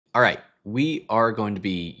All right, we are going to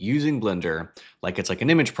be using Blender like it's like an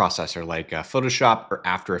image processor, like Photoshop or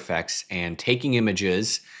After Effects, and taking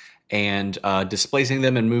images and displacing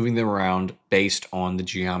them and moving them around based on the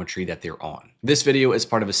geometry that they're on. This video is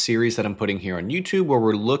part of a series that I'm putting here on YouTube where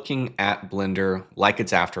we're looking at Blender like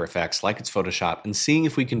it's After Effects, like it's Photoshop, and seeing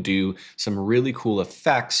if we can do some really cool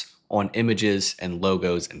effects on images and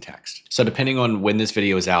logos and text. So depending on when this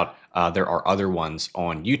video is out, there are other ones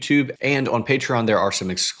on YouTube, and on Patreon there are some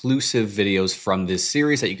exclusive videos from this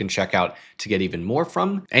series that you can check out to get even more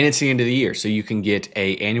from. And it's the end of the year, so you can get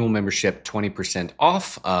a annual membership 20%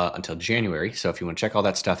 off until January. So if you want to check all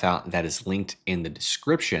that stuff out, that is linked in the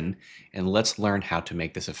description. And let's learn how to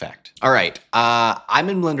make this effect. All right, I'm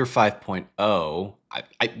in Blender 5.0.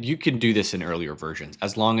 You can do this in earlier versions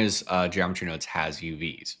as long as Geometry Nodes has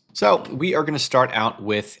UVs. So we are going to start out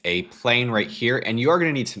with a plane right here, and you are going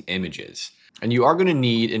to need some images. And you are going to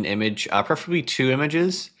need an image, preferably 2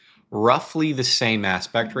 images, roughly the same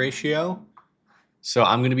aspect ratio. So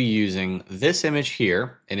I'm going to be using this image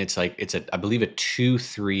here, and it's I believe a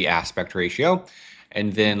 2:3 aspect ratio.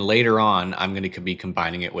 And then later on, I'm going to be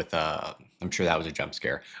combining it with I'm sure that was a jump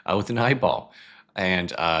scare, with an eyeball,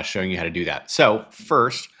 and showing you how to do that. So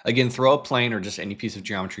first, again, throw a plane or just any piece of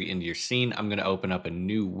geometry into your scene. I'm going to open up a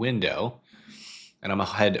new window, and I'm going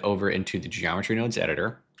to head over into the Geometry Nodes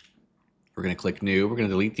editor. We're going to click New. We're going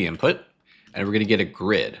to delete the input, and we're going to get a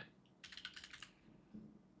grid.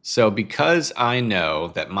 So because I know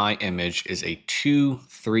that my image is a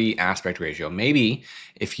 2:3 aspect ratio, maybe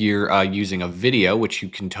if you're using a video, which you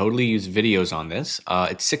can totally use videos on this,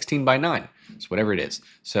 it's 16:9, so whatever it is.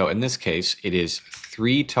 So in this case, it is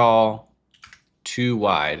 3 tall, 2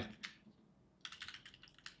 wide,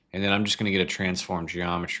 and then I'm just going to get a transform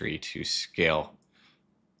geometry to scale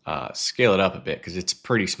it up a bit because it's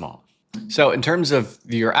pretty small. So in terms of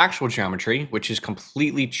your actual geometry, which is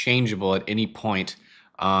completely changeable at any point,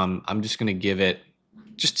 I'm just going to give it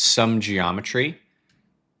just some geometry,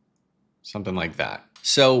 something like that.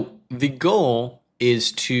 So the goal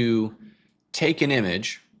is to take an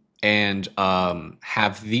image and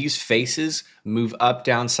have these faces move up,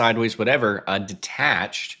 down, sideways, whatever,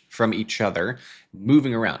 detached from each other,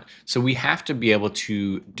 moving around. So we have to be able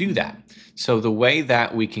to do that. So the way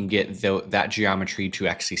that we can get that geometry to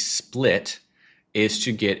actually split is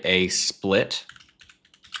to get a split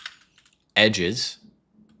edges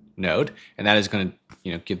node, and that is going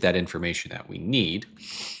to give that information that we need.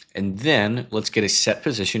 And then let's get a set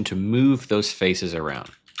position to move those faces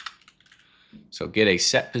around. So get a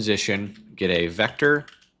set position, get a vector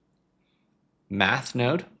math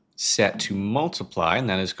node set to multiply, and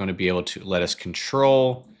that is going to be able to let us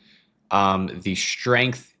control the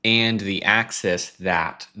strength and the axis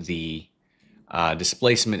that the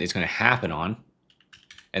displacement is going to happen on.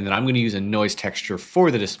 And then I'm going to use a noise texture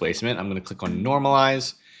for the displacement. I'm going to click on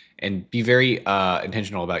normalize and be very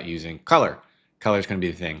intentional about using color. Color is going to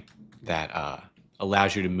be the thing that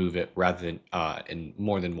allows you to move it rather than in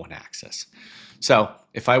more than one axis. So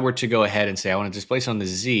if I were to go ahead and say I want to displace on the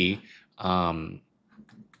Z,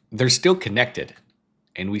 they're still connected,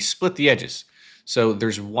 and we split the edges. So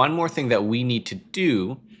there's one more thing that we need to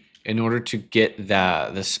do in order to get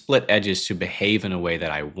the split edges to behave in a way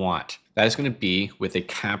that I want. That is going to be with a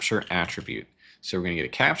capture attribute. So we're going to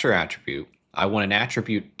get a capture attribute. I want an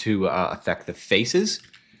attribute to affect the faces.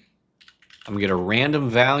 I'm going to get a random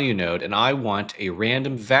value node, and I want a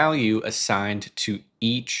random value assigned to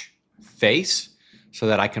each face so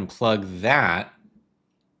that I can plug that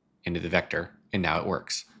into the vector, and now it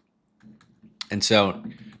works. And so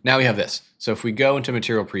now we have this. So if we go into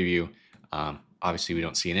material preview, obviously we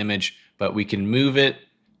don't see an image, but we can move it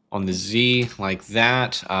on the Z like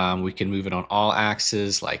that. We can move it on all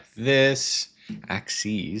axes like this,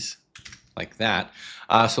 axes like that.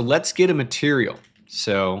 So let's get a material.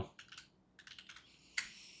 So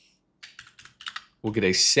we'll get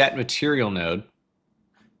a set material node.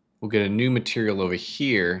 We'll get a new material over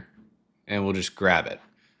here, and we'll just grab it.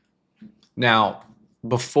 Now,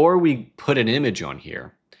 before we put an image on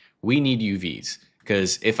here, we need UVs,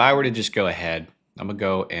 because if I were to just go ahead, I'm going to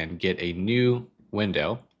go and get a new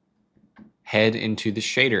window, head into the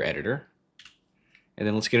shader editor, and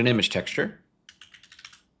then let's get an image texture.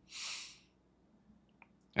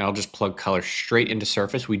 And I'll just plug color straight into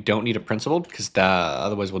surface. We don't need a principled because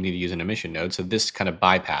otherwise we'll need to use an emission node. So this kind of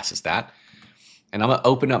bypasses that. And I'm going to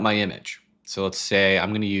open up my image. So let's say I'm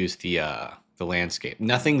going to use the landscape.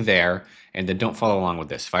 Nothing there, and then don't follow along with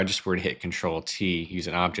this. If I just were to hit Control T, use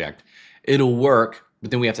an object, it'll work,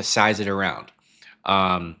 but then we have to size it around.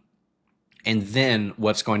 And then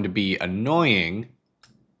what's going to be annoying,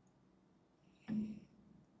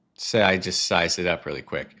 say I just sized it up really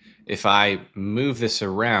quick. if I move this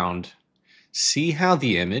around, see how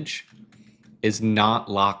the image is not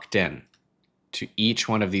locked in to each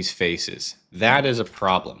one of these faces. That is a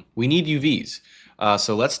problem. We need UVs.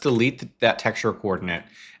 So let's delete that texture coordinate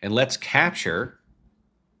and let's capture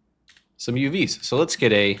some UVs. So let's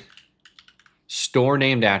get a store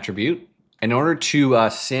named attribute. In order to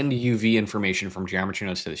send UV information from geometry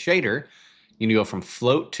nodes to the shader, you need to go from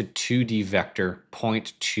float to 2D vector,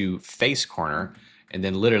 point to face corner, and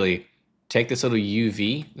then literally take this little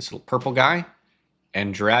UV, this little purple guy,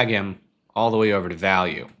 and drag him all the way over to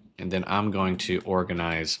value. And then I'm going to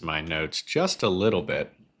organize my nodes just a little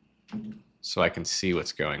bit so I can see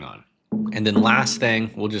what's going on. And then last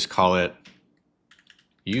thing, we'll just call it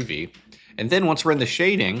UV. And then once we're in the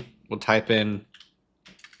shading, we'll type in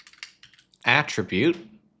attribute.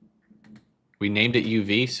 We named it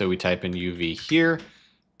UV, so we type in UV here,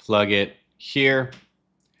 plug it here,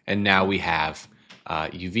 and now we have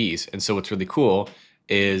UVs. And so what's really cool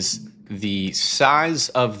is the size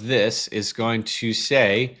of this is going to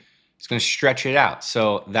say, it's going to stretch it out.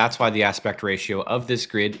 So that's why the aspect ratio of this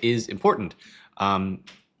grid is important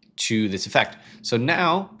to this effect. So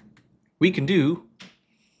now we can do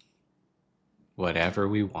whatever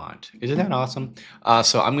we want. Isn't that awesome?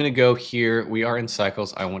 So I'm going to go here. We are in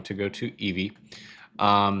cycles. I want to go to Eevee.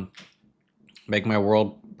 Make my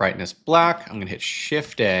world brightness black. I'm going to hit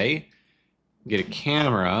Shift A, get a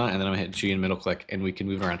camera, and then I'm going to hit G and middle click, and we can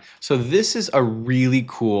move around. So this is a really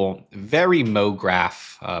cool, very motion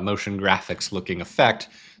graphics looking effect.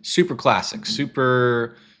 Super classic,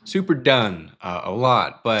 super done a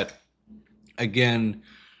lot. But again,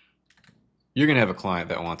 you're going to have a client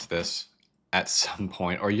that wants this at some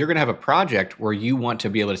point, or you're going to have a project where you want to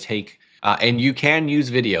be able to take, and you can use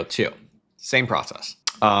video too. Same process.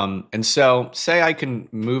 And so say I can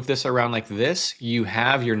move this around like this. You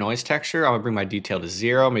have your noise texture. I'm gonna bring my detail to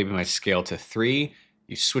 0, maybe my scale to 3.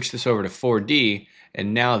 You switch this over to 4D,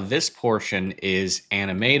 and now this portion is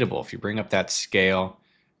animatable. If you bring up that scale,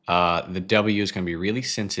 the W is going to be really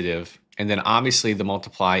sensitive. And then obviously the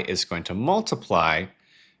multiply is going to multiply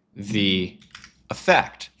the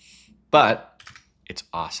effect. But it's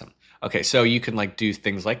awesome. Okay, so you can like do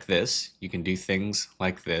things like this. You can do things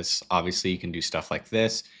like this. Obviously, you can do stuff like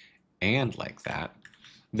this and like that.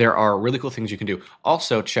 There are really cool things you can do.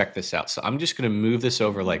 Also, check this out. So I'm just going to move this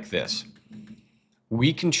over like this.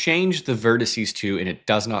 We can change the vertices too, and it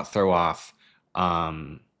does not throw off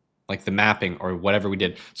like the mapping or whatever we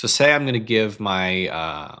did. So say I'm going to give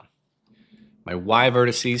my my Y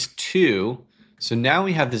vertices 2. So now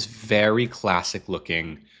we have this very classic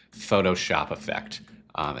looking Photoshop effect.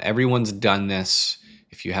 Everyone's done this.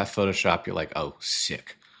 If you have Photoshop, you're like, oh,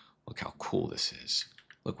 sick. Look how cool this is.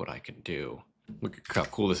 Look what I can do. Look how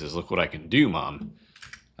cool this is. Look what I can do, Mom.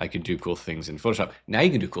 I can do cool things in Photoshop. Now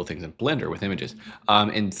you can do cool things in Blender with images.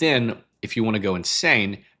 And then if you want to go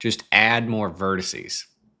insane, just add more vertices.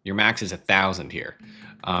 Your max is 1,000 here.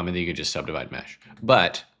 And then you can just subdivide mesh.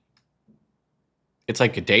 But it's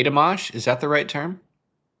like a data mosh. Is that the right term?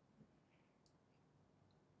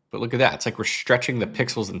 But look at that. It's like we're stretching the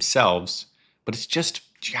pixels themselves, but it's just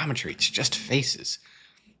geometry. It's just faces.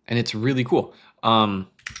 And it's really cool. And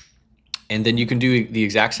then you can do the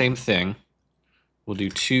exact same thing. We'll do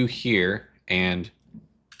 2 here and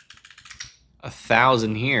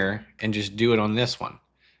 1,000 here and just do it on this one.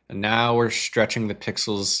 And now we're stretching the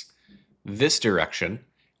pixels this direction.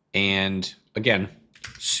 And again,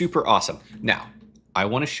 super awesome. Now, I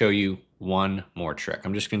want to show you one more trick.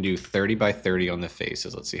 I'm just going to do 30 by 30 on the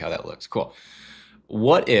faces. Let's see how that looks. Cool.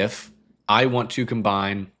 What if I want to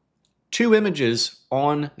combine 2 images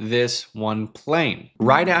on this one plane?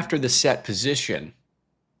 Right after the set position,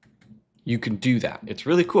 you can do that. It's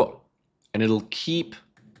really cool. And it'll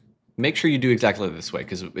make sure you do exactly this way,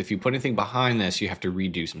 because if you put anything behind this, you have to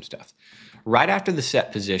redo some stuff. Right after the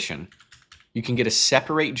set position, you can get a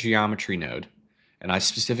separate geometry node. And I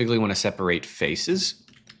specifically want to separate faces.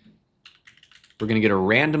 We're going to get a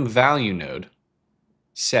random value node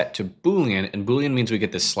set to Boolean, and Boolean means we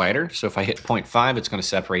get this slider. So if I hit 0.5, it's going to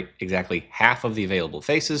separate exactly half of the available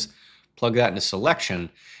faces. Plug that into selection,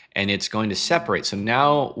 and it's going to separate. So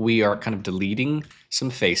now we are kind of deleting some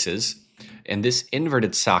faces, and this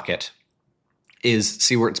inverted socket is,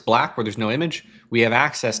 see where it's black, where there's no image? We have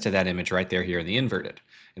access to that image right there here in the inverted.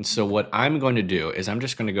 And so what I'm going to do is I'm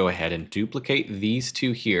just going to go ahead and duplicate these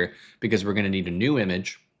 2 here, because we're going to need a new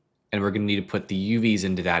image, and we're going to need to put the UVs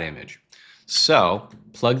into that image. So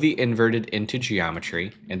plug the inverted into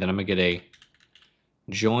geometry, and then I'm going to get a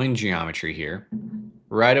join geometry here.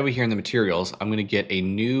 Right over here in the materials, I'm going to get a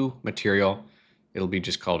new material. It'll be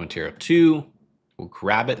just called material 2. We'll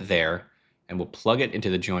grab it there, and we'll plug it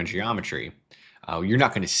into the join geometry, you're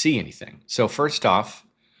not going to see anything. So first off,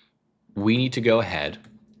 we need to go ahead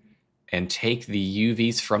and take the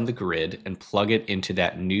UVs from the grid and plug it into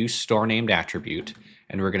that new store named attribute.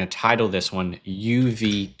 And we're going to title this one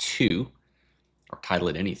UV2, or title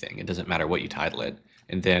it anything. It doesn't matter what you title it.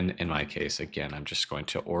 And then in my case, again, I'm just going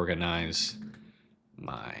to organize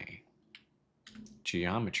my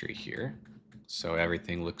geometry here so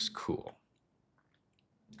everything looks cool.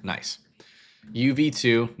 Nice.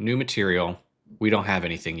 UV2, new material. We don't have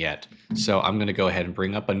anything yet. So I'm going to go ahead and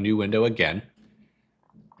bring up a new window again.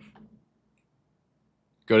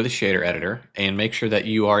 Go to the shader editor and make sure that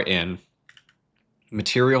you are in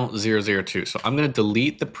material 002. So I'm going to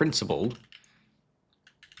delete the principled,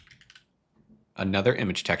 another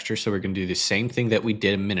image texture. So we're going to do the same thing that we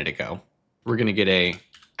did a minute ago. We're going to get a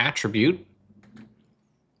attribute.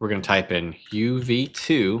 We're going to type in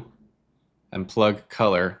UV2 and plug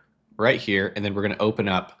color right here. And then we're going to open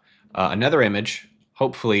up another image,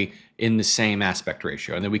 hopefully in the same aspect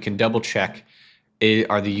ratio. And then we can double check,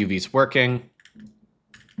 are the UVs working?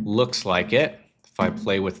 Looks like it. If I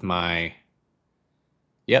play with my,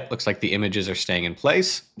 yep, looks like the images are staying in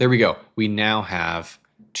place. There we go. We now have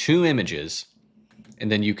two images, and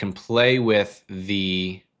then you can play with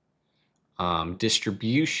the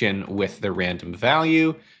distribution with the random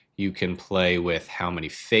value. You can play with how many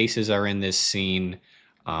faces are in this scene,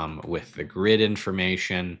 with the grid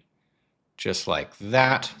information, just like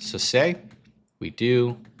that. So say we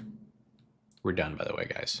do, we're done, by the way,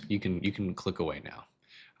 guys. You can click away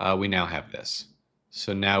now. We now have this.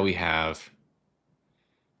 So now we have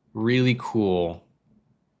really cool,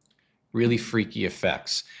 really freaky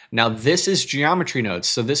effects. Now this is geometry nodes.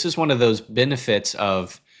 So this is one of those benefits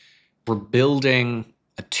of we're building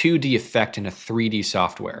a 2D effect in a 3D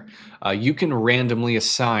software. You can randomly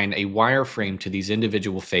assign a wireframe to these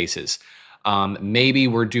individual faces. Maybe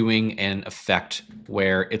we're doing an effect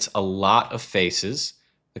where it's a lot of faces.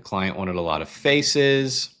 The client wanted a lot of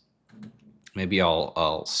faces. Maybe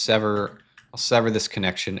I'll sever this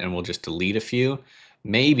connection and we'll just delete a few.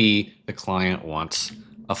 Maybe the client wants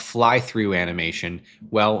a fly-through animation.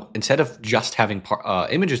 Well, instead of just having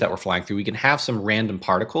images that we're flying through, we can have some random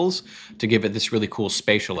particles to give it this really cool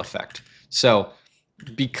spatial effect. So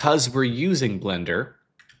because we're using Blender,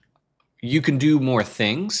 you can do more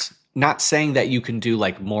things. Not saying that you can do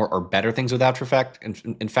like more or better things with After Effects.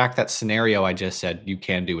 In fact, that scenario I just said you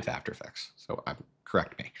can do with After Effects. So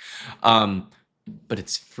correct me. But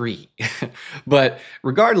it's free. But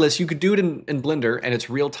regardless, you could do it in Blender, and it's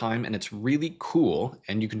real time, and it's really cool,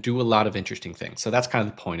 and you can do a lot of interesting things. So that's kind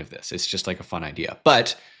of the point of this. It's just like a fun idea.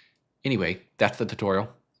 But anyway, that's the tutorial.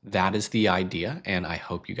 That is the idea, and I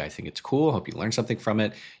hope you guys think it's cool. I hope you learned something from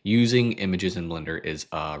it. Using images in Blender is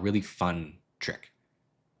a really fun trick.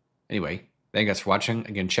 Anyway, thank you guys for watching.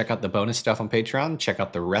 Again, check out the bonus stuff on Patreon. Check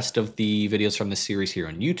out the rest of the videos from this series here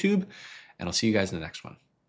on YouTube, and I'll see you guys in the next one.